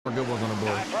Our good ones on the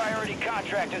board. High priority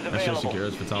contract is available. That shit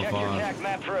secures for top 5. Check your attack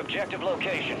map for objective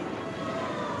location.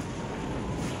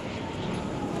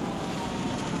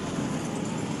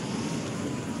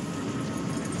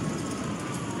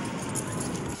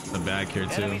 The bag here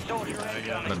too.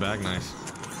 The bag, nice.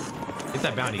 Get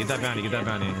that bounty, get that bounty, get that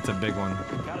bounty. It's a big one.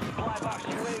 Got a supply box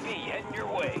UAV heading your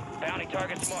way. Bounty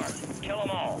target smart. Kill them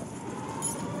all.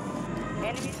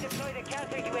 Enemies deployed a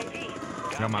counter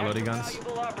UAV. Got my loading guns.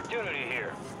 Valuable opportunity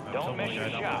here. Don't miss your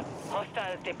shot.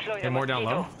 Hostiles deployed. Hey, more down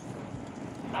low.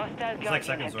 Hostiles It's like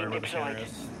seconds where the scanner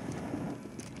is.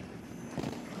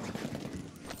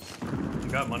 You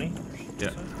got money?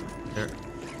 Yeah. Here.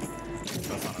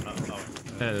 That's not enough. Oh.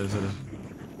 Yeah, it is, it is.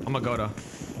 I'm gonna go to.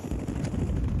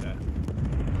 Okay.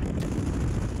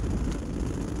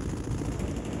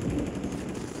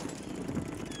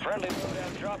 Friendly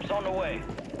loadout drops on the way.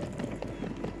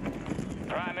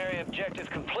 Primary objective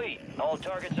complete. All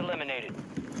targets eliminated.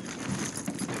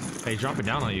 Hey, drop it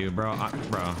down on you, bro.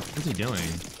 Bro, what's he doing?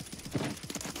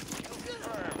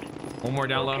 One more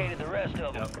down low. Located the rest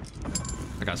of them.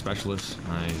 I got specialists.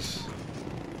 Nice.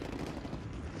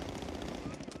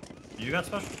 You got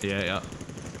special? Yeah, yeah.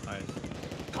 Nice.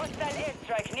 Hostile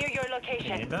airstrike near your You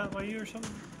location. need that by you or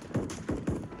something?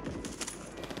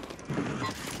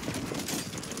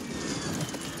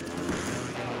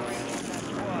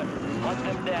 Hunt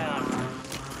them down.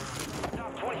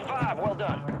 Top 25, well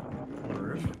done. On the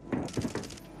roof.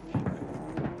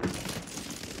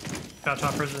 Got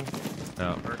top prison.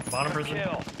 Yeah. Or bottom prison.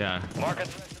 Kill. Yeah. Mark us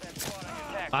the rest of that squad on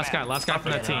your attack Last guy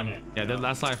from that Yeah. team. Yeah, the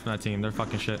last guy from that team. They're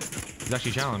fucking shit. He's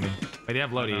actually challenging me. Wait, they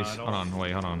have loadies. I don't- Hold on,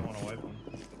 wait, hold I on. want to wipe them.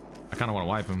 I kind of want to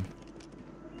wipe him.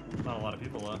 Not a lot of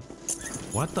people left.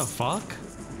 What the fuck?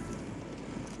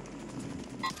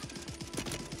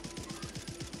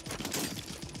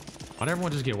 Why'd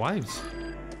everyone just get wiped?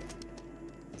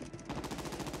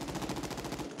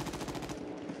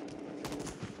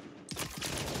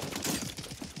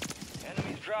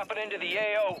 Enemies dropping into the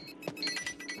AO.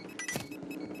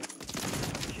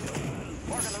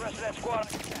 Marking the rest of that squad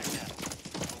on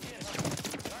your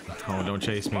attack map. Oh, don't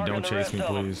chase me. Marking Don't the chase rest me,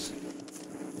 of 'em. please.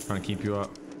 Trying to keep you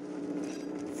up.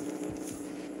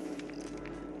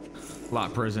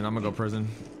 Lot prison. I'm gonna go prison.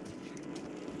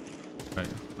 Right.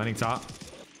 Landing top.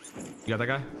 You got that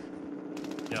guy?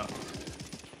 Yeah.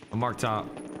 I'll mark top.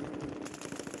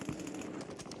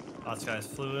 Last guys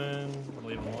flew in.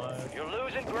 Leave him alive. You're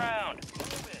losing ground.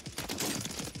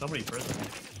 Somebody prison.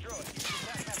 Destroy. Use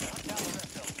your attack map to hunt down the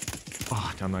rest of them.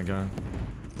 Fuck, I'm that guy.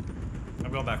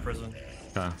 I'm going back prison.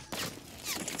 Okay.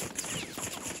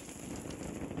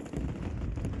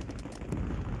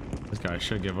 This guy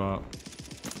should give up.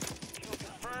 Kill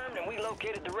confirmed, and we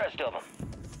located the rest of them.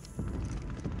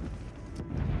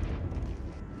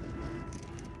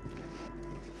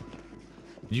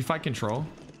 Did you fight control?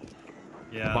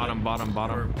 Yeah. Bottom.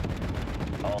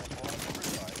 All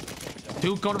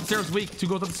Two go upstairs weak. Two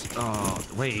goes up. Oh,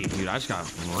 wait, dude. I just got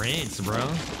rinsed, bro.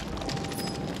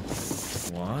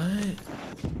 What?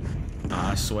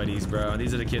 Ah, sweaties, bro.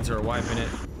 These are the kids who are wiping it.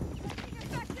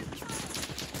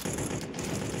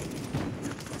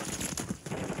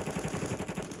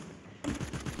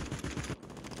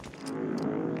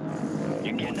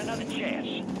 You're getting another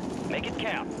chance. Make it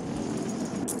count.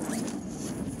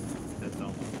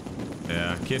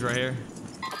 Yeah, kid right here.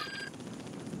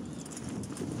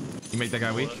 You make that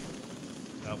guy weak?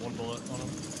 Got one bullet on him.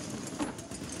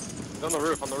 He's on the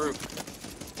roof, on the roof.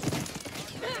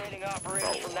 Remaining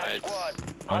operators from that squad.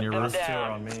 On your Hunt them roof? Two are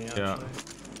down. on me. Yeah. Actually.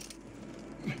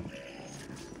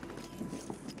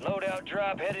 Loadout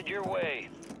drop headed your way.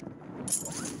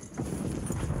 Confirmed.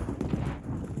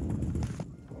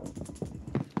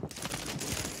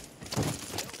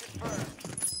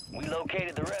 We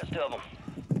located the rest of them.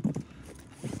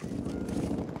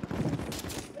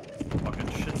 Fucking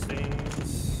shit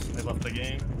stains. They left the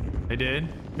game. They did?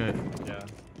 Good. Yeah.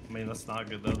 I mean, that's not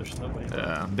good though. There's nobody.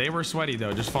 Yeah. They were sweaty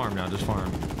though. Just farm now. Just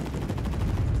farm.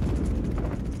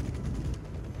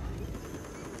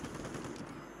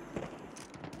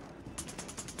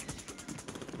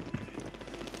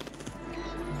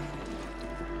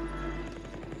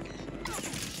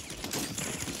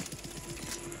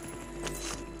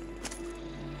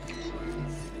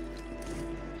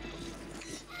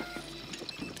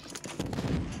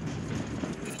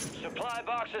 Supply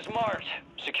boxes marked.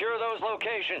 Secure those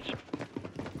locations.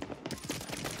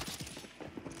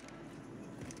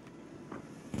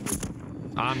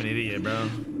 I'm an idiot, bro.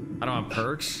 I don't have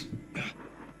perks.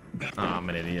 Oh, I'm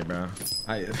an idiot, bro.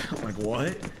 I'm like,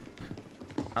 what?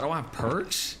 I don't have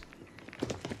perks?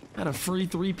 I had a free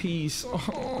 3-piece.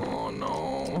 Oh,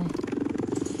 no.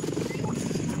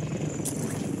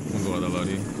 the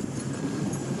Lodi. I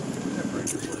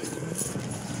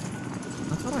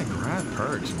thought I grabbed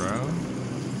perks, bro.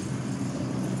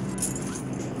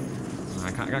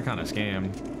 I got kind of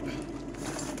scammed.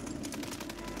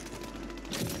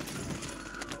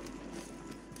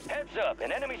 Heads up,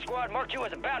 an enemy squad marked you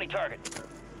as a bounty target.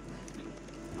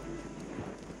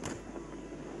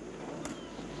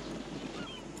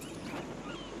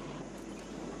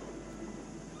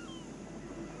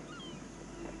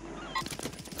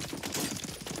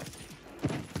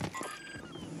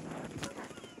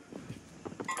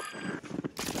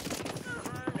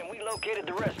 And we located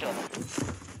the rest of them.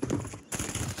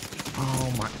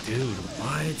 Oh my dude,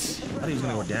 what? I thought he was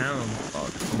gonna go down. Oh,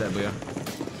 I'm dead, Booya.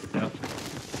 Yep.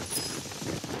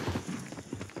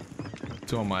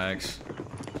 2 on my X.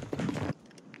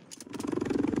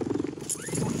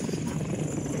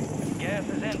 Gas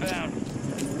is inbound.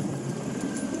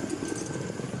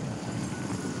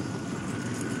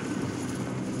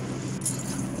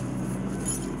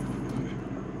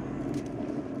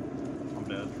 I'm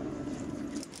dead.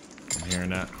 I'm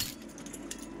hearing that.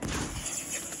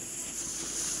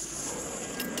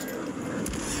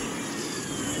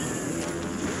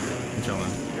 I'm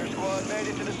chilling. Your squad made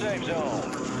it to the safe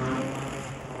zone.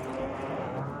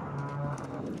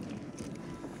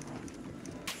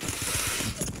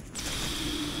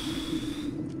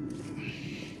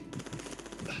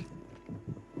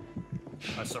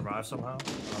 I survived somehow? I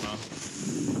don't know.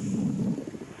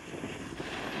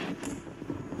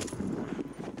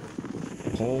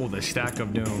 Oh, the stack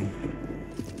of doom.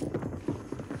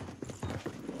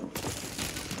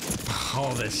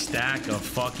 Oh, the stack of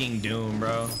fucking doom,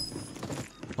 bro.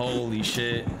 Holy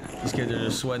shit. These kids are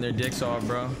just sweating their dicks off,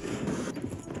 bro.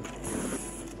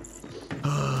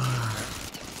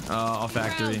 All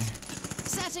factory.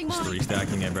 Setting Just one. 3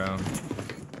 stacking it, bro.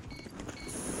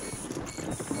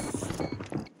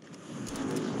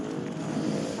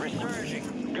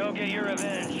 Resurging. Go get your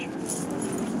revenge.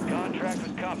 Contract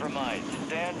was compromised.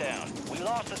 Stand down. We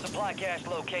lost the supply cache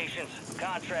locations.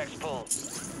 Contracts pulled.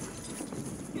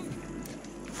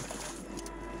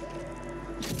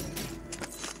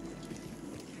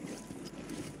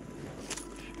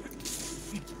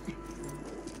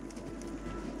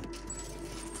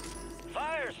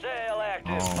 Fire sale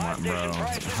active. Oh my, Buy bro. station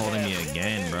prices Holding me have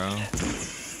again, bro.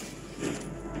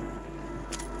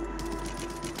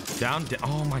 Down.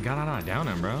 Oh my god, I'm not down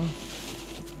him, bro.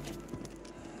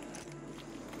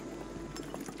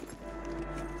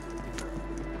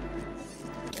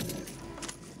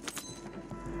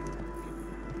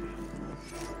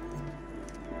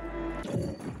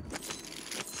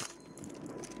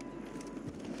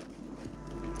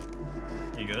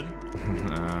 You good?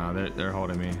 Nah, they're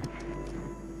holding me.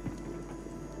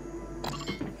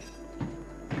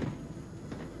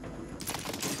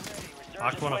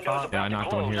 Knocked one up top. Yeah, I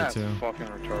knocked one here That's too. fucking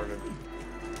retarded.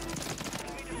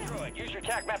 Destroyed. Use your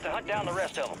TAC map to hunt down the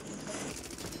rest of them.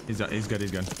 He's good, he's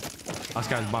good.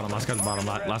 Last guy's bottom, last guy's bottom,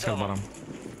 last guy's bottom.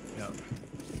 Yep.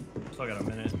 Still got a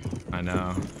minute. I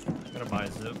know. Gotta buy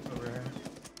a zip over here.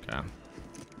 Okay.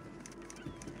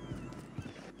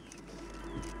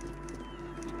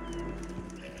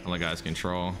 All the guys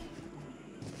control.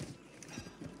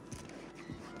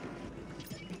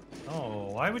 Oh,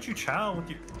 why would you chow with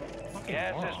your fucking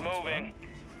Gas bombs, is moving.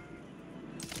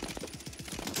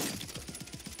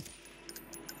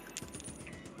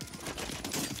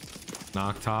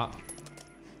 Knock top.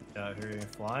 Yeah, I hear you.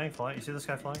 Flying. You see this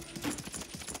guy flying?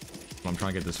 I'm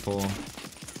trying to get this full.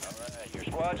 Alright, your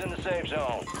squad's in the safe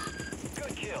zone.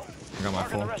 Good kill. I got my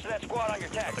Marking full. the rest of that squad on your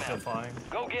I TAC think they're map. flying.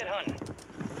 Go get hunting.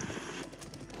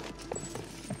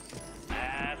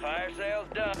 Fire sale's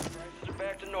done. Prices are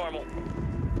back to normal.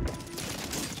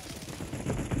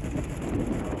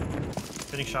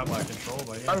 Getting shot by control,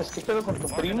 but yeah. Mames, ¿qué pedo con tu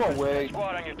Marking primo, the rest of that güey?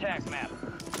 squad on your TAC map.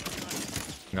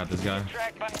 Got this guy.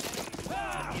 Tracked by...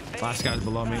 Last guy's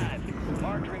below me.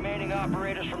 Marked remaining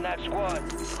operators from that squad.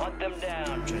 Hunt them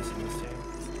down. Chasing this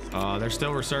team. They're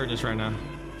still Resurgence right now.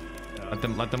 Yeah.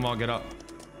 Let them all get up.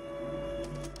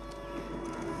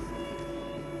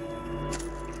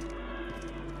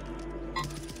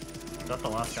 Is that the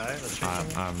last guy that's chasing I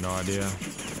me? have no idea.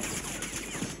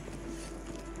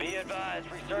 Be advised,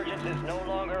 Resurgence is no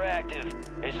longer active.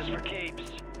 This is for keeps.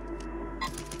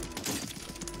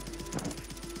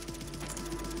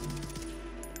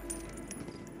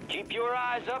 Keep your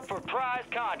eyes up for prize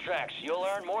contracts. You'll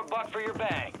earn more buck for your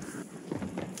bang.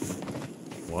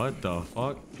 What the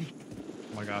fuck?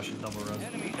 Oh my gosh, it's double res.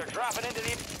 Enemies are dropping into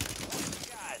the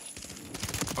guys.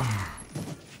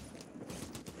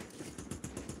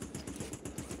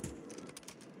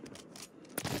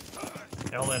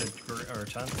 They all landed or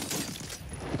tents.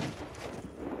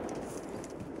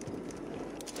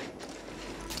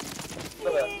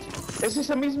 Es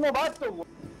ese mismo vato, güey.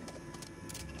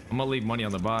 I'm gonna leave money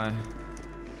on the buy.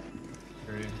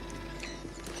 Hear you.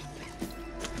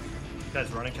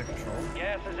 Guys running to control.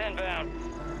 Gas is inbound.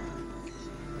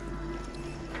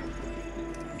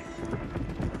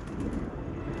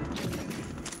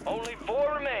 Only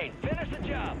 4 remain. Finish the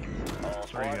job. All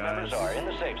Sorry, squad members guys. are in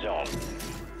the safe zone.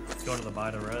 Let's go to the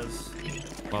buy to res.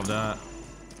 Love that.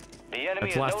 The enemy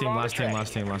That's is last no team, longer last team, tracking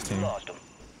last team, you. last team. Lost him.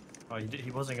 Oh,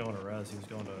 he wasn't going to res. He was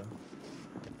going to.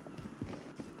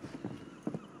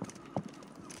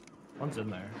 One's in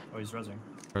there. Oh, he's resing.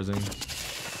 Present.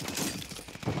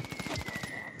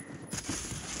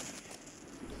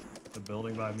 The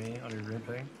building by me on your green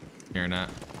ping. Hearing that.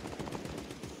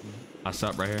 I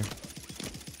stop right here.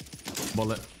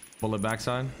 Bullet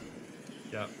backside.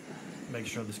 Yeah. Make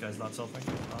sure this guy's not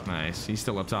selfing. Nice. He's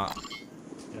still up top.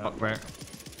 Yeah. Up right.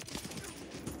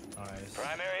 Nice.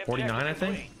 Primary 49, I objective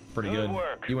think. complete. Pretty Good good.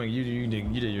 work. You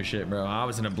did your shit, bro. I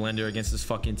was in a blender against this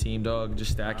fucking team, dog.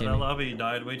 Just stacking. That lobby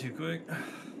died way too quick.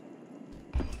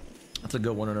 That's a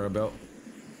good one under our belt.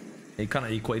 It kind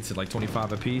of equates to like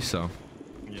 25 apiece, so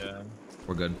Yeah.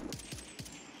 we're good.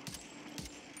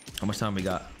 How much time we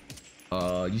got?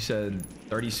 You said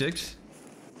 36?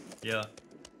 Yeah.